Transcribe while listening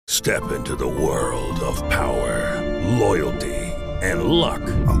Step into the world of power, loyalty, and luck.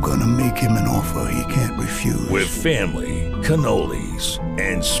 I'm gonna make him an offer he can't refuse. With family, cannolis,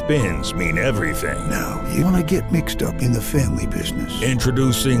 and spins mean everything. Now, you wanna get mixed up in the family business.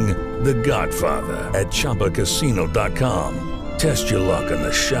 Introducing The Godfather at ChumbaCasino.com. Test your luck in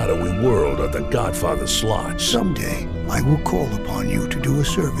the shadowy world of The Godfather slot. Someday, I will call upon you to do a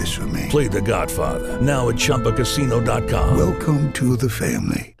service for me. Play The Godfather now at ChumbaCasino.com. Welcome to the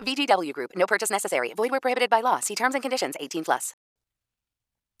family. VGW Group. No purchase necessary. Void where prohibited by law. See terms and conditions. 18+.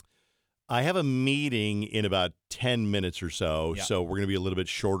 I have a meeting in about 10 minutes or so, so we're going to be a little bit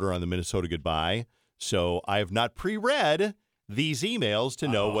shorter on the Minnesota goodbye. So I have not pre-read these emails to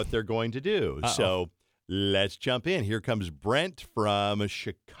know what they're going to do. So let's jump in. Here comes Brent from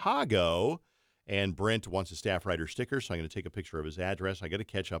Chicago, and Brent wants a staff writer sticker, so I'm going to take a picture of his address. I got to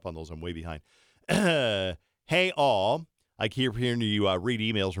catch up on those. I'm way behind. Hey, all. I keep hearing you read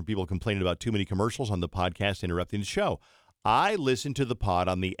emails from people complaining about too many commercials on the podcast interrupting the show. I listen to the pod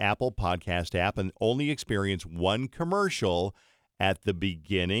on the Apple Podcast app and only experience one commercial at the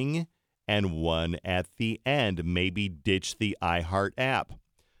beginning and one at the end. Maybe ditch the iHeart app.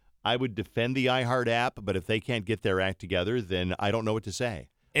 I would defend the iHeart app, but if they can't get their act together, then I don't know what to say.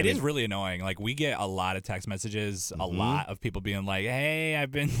 It is really annoying. Like, we get a lot of text messages, a lot of people being like, hey,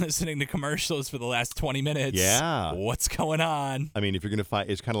 I've been listening to commercials for the last 20 minutes. Yeah. What's going on? I mean, if you're going to find,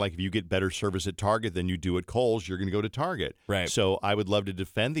 it's kind of like if you get better service at Target than you do at Kohl's, you're going to go to Target. Right. So I would love to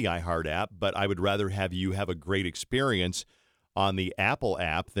defend the iHeart app, but I would rather have you have a great experience on the Apple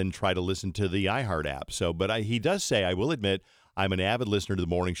app than try to listen to the iHeart app. So, but he does say, I will admit, I'm an avid listener to the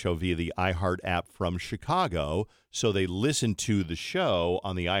morning show via the iHeart app from Chicago, so they listen to the show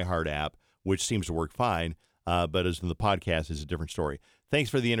on the iHeart app, which seems to work fine, but as in the podcast is a different story. Thanks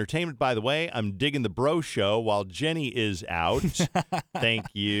for the entertainment, by the way. I'm digging the bro show while Jenny is out. Thank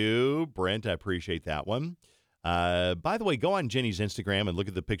you, Brent. I appreciate that one. By the way, go on Jenny's Instagram and look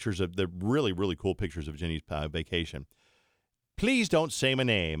at the pictures of the really, really cool pictures of Jenny's vacation. Please don't say my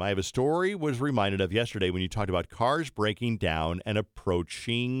name. I have a story was reminded of yesterday when you talked about cars breaking down and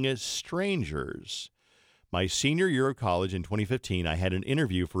approaching strangers. My senior year of college in 2015, I had an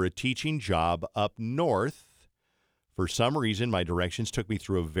interview for a teaching job up north. For some reason, my directions took me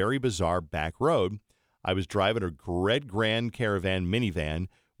through a very bizarre back road. I was driving a Red Grand Caravan minivan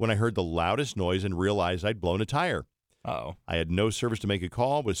when I heard the loudest noise and realized I'd blown a tire. Uh-oh. I had no service to make a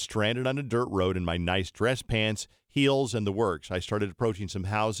call, was stranded on a dirt road in my nice dress pants, heels, and the works. I started approaching some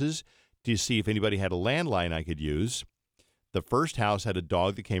houses to see if anybody had a landline I could use. The first house had a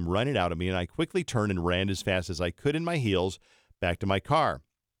dog that came running out at me, and I quickly turned and ran as fast as I could in my heels back to my car.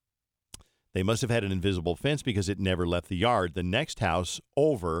 They must have had an invisible fence because it never left the yard. The next house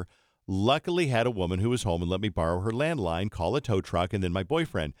over luckily had a woman who was home and let me borrow her landline, call a tow truck, and then my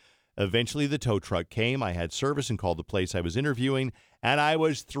boyfriend. Eventually, the tow truck came. I had service and called the place I was interviewing, and I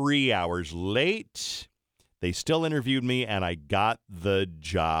was 3 hours late. They still interviewed me, and I got the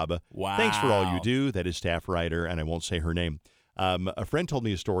job. Wow. Thanks for all you do. That is staff writer, and I won't say her name. A friend told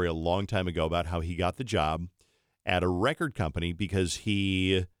me a story a long time ago about how he got the job at a record company because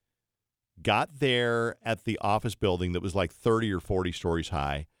he got there at the office building that was like 30 or 40 stories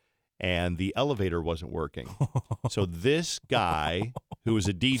high, and the elevator wasn't working. So this guy, who was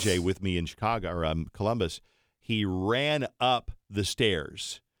a DJ with me in Chicago or Columbus, he ran up the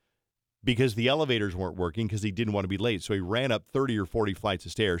stairs because the elevators weren't working because he didn't want to be late. So he ran up 30 or 40 flights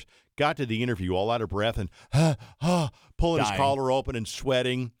of stairs, got to the interview all out of breath and pulling his collar open and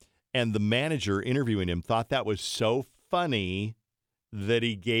sweating. And the manager interviewing him thought that was so funny that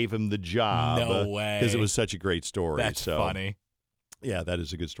he gave him the job. No way. Because it was such a great story. That's funny. Yeah, that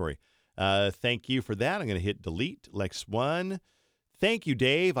is a good story. Thank you for that. I'm going to hit delete. Lex 1. Thank you,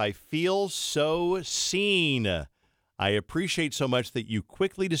 Dave. I feel so seen. I appreciate so much that you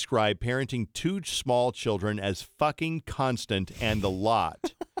quickly describe parenting two small children as fucking constant and a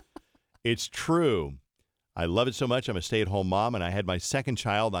lot. It's true. I love it so much. I'm a stay-at-home mom, and I had my second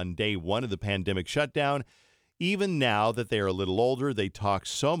child on day one of the pandemic shutdown. Even now that they are a little older, they talk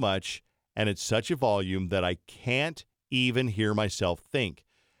so much, and it's such a volume that I can't even hear myself think.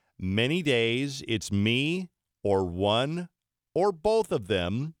 Many days, it's me or one or both of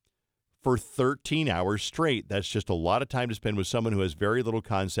them for 13 hours straight. That's just a lot of time to spend with someone who has very little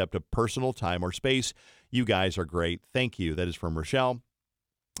concept of personal time or space. You guys are great. Thank you. That is from Rochelle.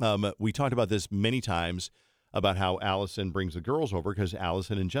 We talked about this many times about how Allison brings the girls over because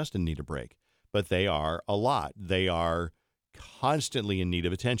Allison and Justin need a break. But they are a lot. They are constantly in need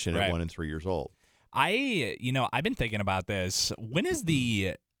of attention at 1 and 3 years old. I've been thinking about this. When is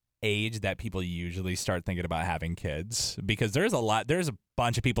the age that people usually start thinking about having kids? Because there's a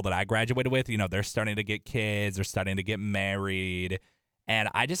bunch of people that I graduated with, they're starting to get kids, they're starting to get married, and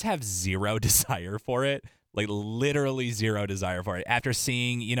I just have zero desire for it. Like literally zero desire for it. After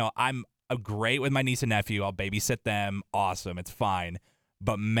seeing, I'm great with my niece and nephew. I'll babysit them. Awesome. It's fine.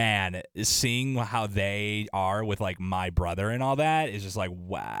 But man, seeing how they are with like my brother and all that is just like,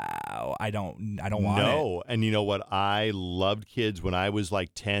 wow, I don't want it. No. And you know what? I loved kids when I was like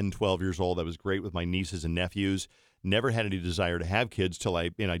 10, 12 years old. I was great with my nieces and nephews. Never had any desire to have kids till I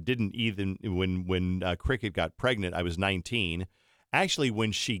didn't even, when Cricket got pregnant, I was 19. Actually,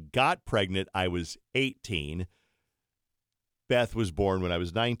 when she got pregnant, I was 18. Beth was born when I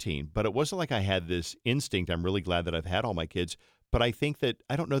was 19. But it wasn't like I had this instinct. I'm really glad that I've had all my kids. But I think that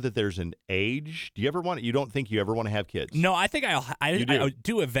I don't know that there's an age. Do you ever want to? You don't think you ever want to have kids? No, I think I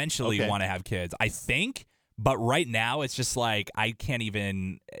do eventually Okay. want to have kids. I think, but right now it's just like I can't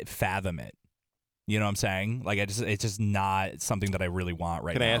even fathom it. You know what I'm saying? Like it's just not something that I really want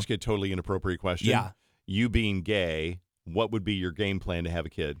right now. Can I ask you a totally inappropriate question? Yeah. You being gay, what would be your game plan to have a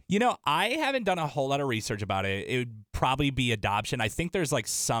kid? I haven't done a whole lot of research about it. It would probably be adoption. I think there's like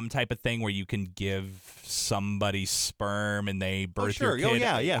some type of thing where you can give somebody sperm and they birth sure. your kid.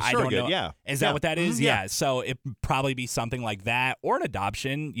 Oh, yeah. I don't Surrogate, know. yeah. Is that Yeah. what that is? Mhm, yeah. So it'd probably be something like that or an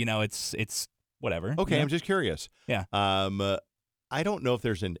adoption. It's whatever. Okay, you know? I'm just curious. Yeah. I don't know if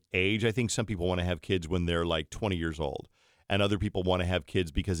there's an age. I think some people want to have kids when they're like 20 years old, and other people want to have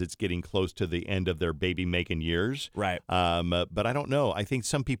kids because it's getting close to the end of their baby making years. Right. But I don't know. I think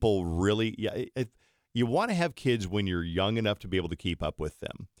some people really, you want to have kids when you're young enough to be able to keep up with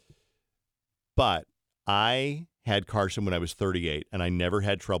them. But I had Carson when I was 38, and I never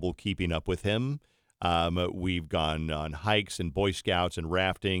had trouble keeping up with him. We've gone on hikes and Boy Scouts and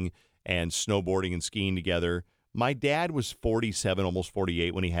rafting and snowboarding and skiing together. My dad was 47, almost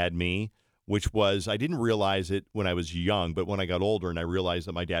 48 when he had me, which was, I didn't realize it when I was young, but when I got older and I realized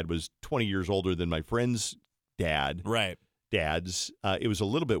that my dad was 20 years older than my friend's dads, it was a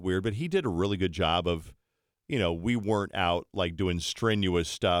little bit weird, but he did a really good job of, we weren't out like doing strenuous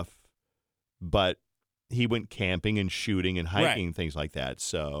stuff, but he went camping and shooting and hiking and things like that.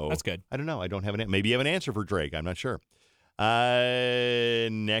 So That's good. I don't know. I don't have maybe you have an answer for Drake. I'm not sure.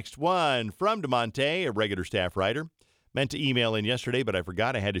 Next one from DeMonte, a regular staff writer. Meant to email in yesterday, but I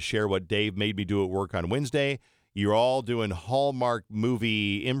forgot I had to share what Dave made me do at work on Wednesday. You're all doing Hallmark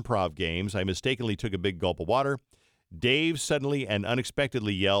movie improv games. I mistakenly took a big gulp of water. Dave suddenly and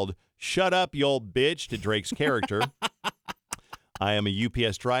unexpectedly yelled, "Shut up, you old bitch," to Drake's character. I am a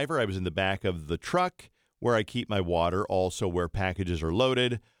UPS driver. I was in the back of the truck where I keep my water, also where packages are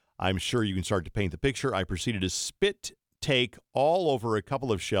loaded. I'm sure you can start to paint the picture. I proceeded to spit take all over a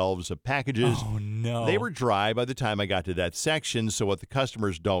couple of shelves of packages. Oh, no. They were dry by the time I got to that section, so what the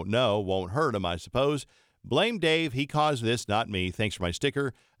customers don't know won't hurt them, I suppose. Blame Dave. He caused this, not me. Thanks for my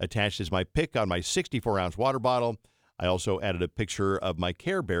sticker. Attached is my pic on my 64-ounce water bottle. I also added a picture of my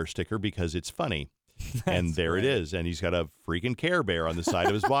Care Bear sticker because it's funny. And there it is. And he's got a freaking Care Bear on the side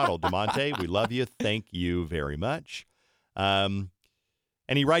of his bottle. DeMonte, we love you. Thank you very much.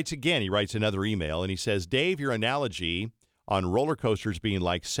 And he writes again. He writes another email, and he says, Dave, your analogy on roller coasters being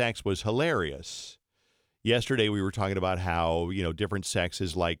like sex was hilarious. Yesterday we were talking about how, different sex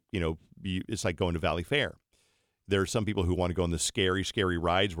is like, it's like going to Valley Fair. There are some people who want to go on the scary, scary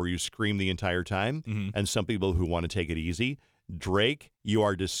rides where you scream the entire time, and some people who want to take it easy. Drake, you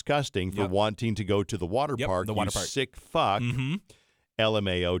are disgusting for wanting to go to the water park, the water you park. sick fuck.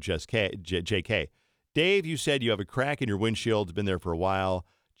 LMAO, just JK. Dave, you said you have a crack in your windshield. It's been there for a while.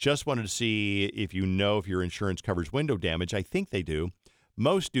 Just wanted to see if you know if your insurance covers window damage. I think they do.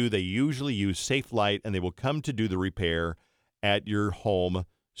 Most do. They usually use Safe Light, and they will come to do the repair at your home.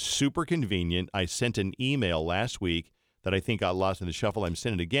 Super convenient. I sent an email last week that I think got lost in the shuffle. I'm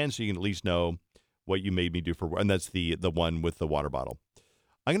sending it again so you can at least know what you made me do for, and that's the one with the water bottle.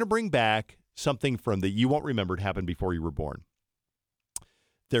 I'm going to bring back something from that you won't remember. It happened before you were born.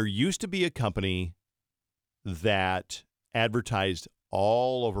 There used to be a company that advertised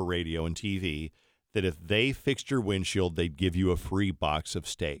all over radio and TV that if they fixed your windshield, they'd give you a free box of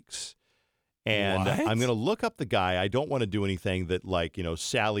steaks. And What? I'm going to look up the guy. I don't want to do anything that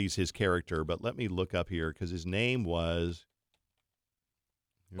Sally's his character, but let me look up here because his name was...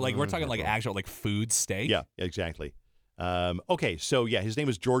 Like we're talking like actual like food steak. Yeah, exactly. Okay, so his name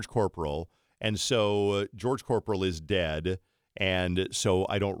was George Corporal, and so George Corporal is dead, and so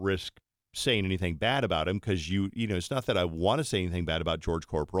I don't risk saying anything bad about him because it's not that I want to say anything bad about George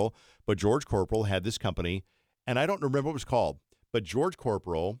Corporal, but George Corporal had this company, and I don't remember what it was called, but George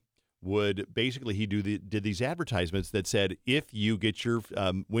Corporal would basically, did these advertisements that said, if you get your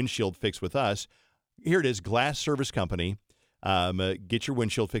windshield fixed with us, here it is, Glass Service Company, get your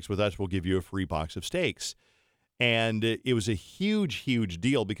windshield fixed with us, we'll give you a free box of steaks. And it was a huge, huge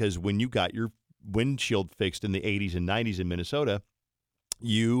deal because when you got your windshield fixed in the 80s and 90s in Minnesota,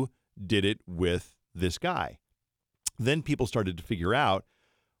 you did it with this guy. Then people started to figure out,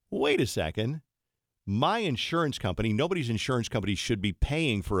 wait a second, my insurance company, nobody's insurance company should be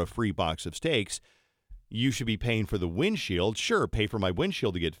paying for a free box of steaks. You should be paying for the windshield. Sure, pay for my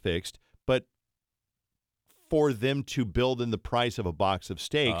windshield to get fixed, but for them to build in the price of a box of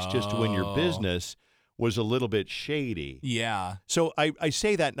steaks just to win your business was a little bit shady. Yeah. So I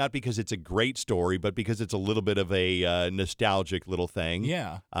say that not because it's a great story, but because it's a little bit of a nostalgic little thing.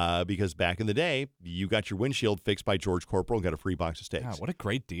 Yeah. Because back in the day, you got your windshield fixed by George Corporal and got a free box of steaks. God, what a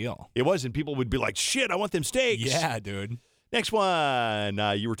great deal. It was, and people would be like, shit, I want them steaks. Yeah, dude. Next one.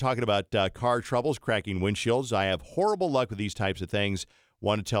 You were talking about car troubles, cracking windshields. I have horrible luck with these types of things.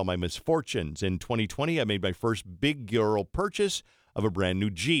 Want to tell my misfortunes. In 2020, I made my first big girl purchase of a brand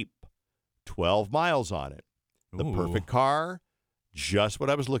new Jeep. 12 miles on it. The perfect car, just what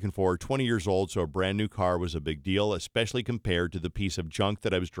I was looking for. 20 years old, so a brand new car was a big deal, especially compared to the piece of junk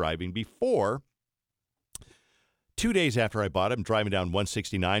that I was driving before. 2 days after I bought it, I'm driving down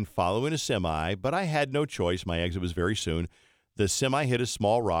 169 following a semi, but I had no choice. My exit was very soon. The semi hit a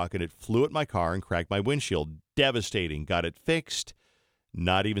small rock, and it flew at my car and cracked my windshield. Devastating. Got it fixed.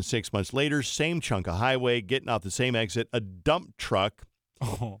 Not even 6 months later, same chunk of highway, getting out the same exit, a dump truck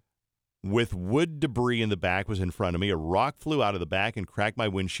with wood debris in the back was in front of me. A rock flew out of the back and cracked my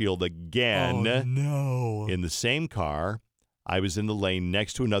windshield again. Oh, no. In the same car, I was in the lane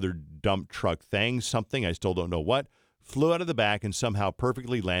next to another dump truck thing, something, I still don't know what, flew out of the back and somehow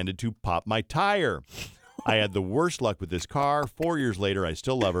perfectly landed to pop my tire. I had the worst luck with this car. 4 years later, I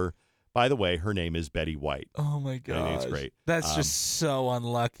still love her. By the way, her name is Betty White. Oh, my God. I think it's great. That's just so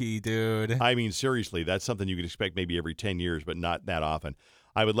unlucky, dude. I mean, seriously, that's something you could expect maybe every 10 years, but not that often.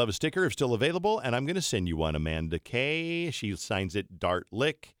 I would love a sticker if still available, and I'm going to send you one, Amanda K. She signs it Dart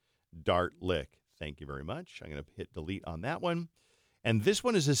Lick. Dart Lick. Thank you very much. I'm going to hit delete on that one. And this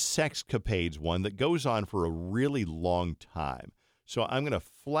one is a Sexcapades one that goes on for a really long time. So I'm going to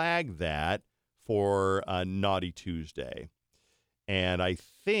flag that for Naughty Tuesday. And I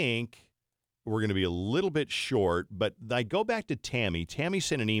think we're going to be a little bit short, but I go back to Tammy. Tammy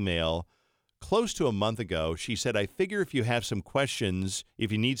sent an email close to a month ago. She said, I figure if you have some questions,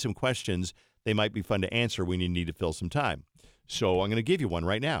 if you need some questions, they might be fun to answer when you need to fill some time. So I'm going to give you one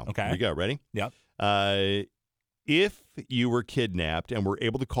right now. Okay. Here we go. Ready? Yep. If you were kidnapped and were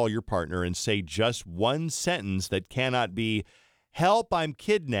able to call your partner and say just one sentence that cannot be, help, I'm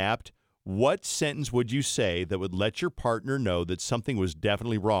kidnapped, what sentence would you say that would let your partner know that something was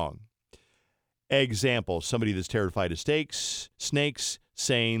definitely wrong? Example, somebody that's terrified of snakes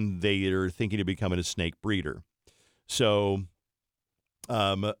saying they are thinking of becoming a snake breeder. So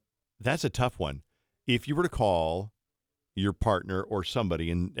that's a tough one. If you were to call your partner or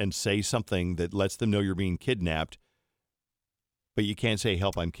somebody and say something that lets them know you're being kidnapped, but you can't say,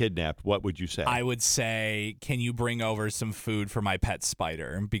 help, I'm kidnapped, what would you say? I would say, can you bring over some food for my pet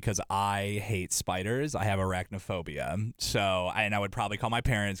spider? Because I hate spiders. I have arachnophobia. And I would probably call my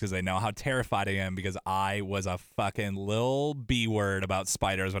parents because they know how terrified I am because I was a fucking little B-word about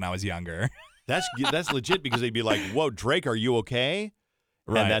spiders when I was younger. That's legit because they'd be like, whoa, Drake, are you okay?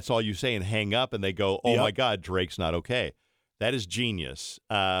 Right. And that's all you say and hang up and they go, oh, Yep. my God, Drake's not okay. That is genius.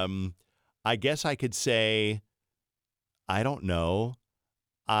 I guess I could say, I don't know,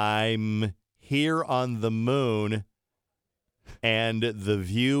 I'm here on the moon and the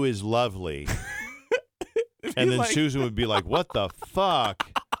view is lovely. And then Susan would be like, what the fuck?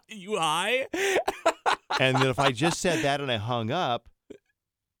 You high? And then if I just said that and I hung up,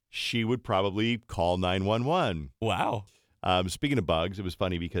 she would probably call 911. Wow. Speaking of bugs, it was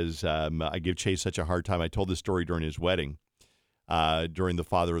funny because I give Chase such a hard time. I told this story during his wedding, during the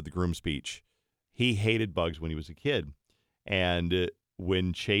father of the groom speech. He hated bugs when he was a kid. And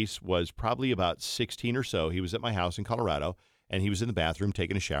when Chase was probably about 16 or so, he was at my house in Colorado, and he was in the bathroom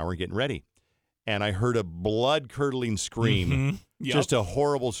taking a shower and getting ready. And I heard a blood-curdling scream, Mm-hmm. Yep. just a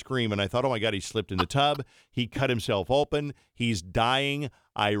horrible scream. And I thought, oh, my God, he slipped in the tub. He cut himself open. He's dying.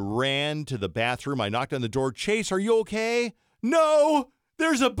 I ran to the bathroom. I knocked on the door. Chase, are you okay? No,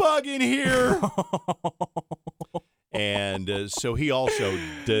 there's a bug in here. And so he also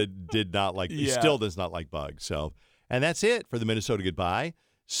did not like, he still does not like bugs. So, and that's it for the Minnesota Goodbye.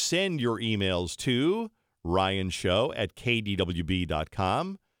 Send your emails to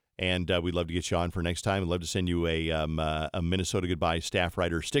RyanShow@kdwb.com. And we'd love to get you on for next time. We'd love to send you a Minnesota Goodbye staff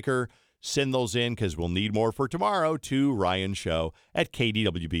writer sticker. Send those in because we'll need more for tomorrow to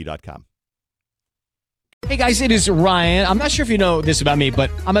RyanShow@kdwb.com. Hey guys, it is Ryan. I'm not sure if you know this about me,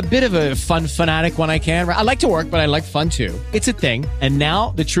 but I'm a bit of a fun fanatic when I can. I like to work, but I like fun too. It's a thing. And now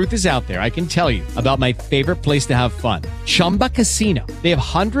the truth is out there. I can tell you about my favorite place to have fun. Chumba Casino. They have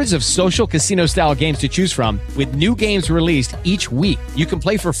hundreds of social casino style games to choose from with new games released each week. You can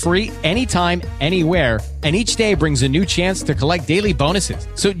play for free anytime, anywhere. And each day brings a new chance to collect daily bonuses.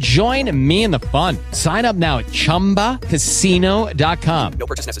 So join me in the fun. Sign up now at ChumbaCasino.com. No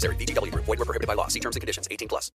purchase necessary. VGW Group. Void where prohibited by law. See terms and conditions. 18+.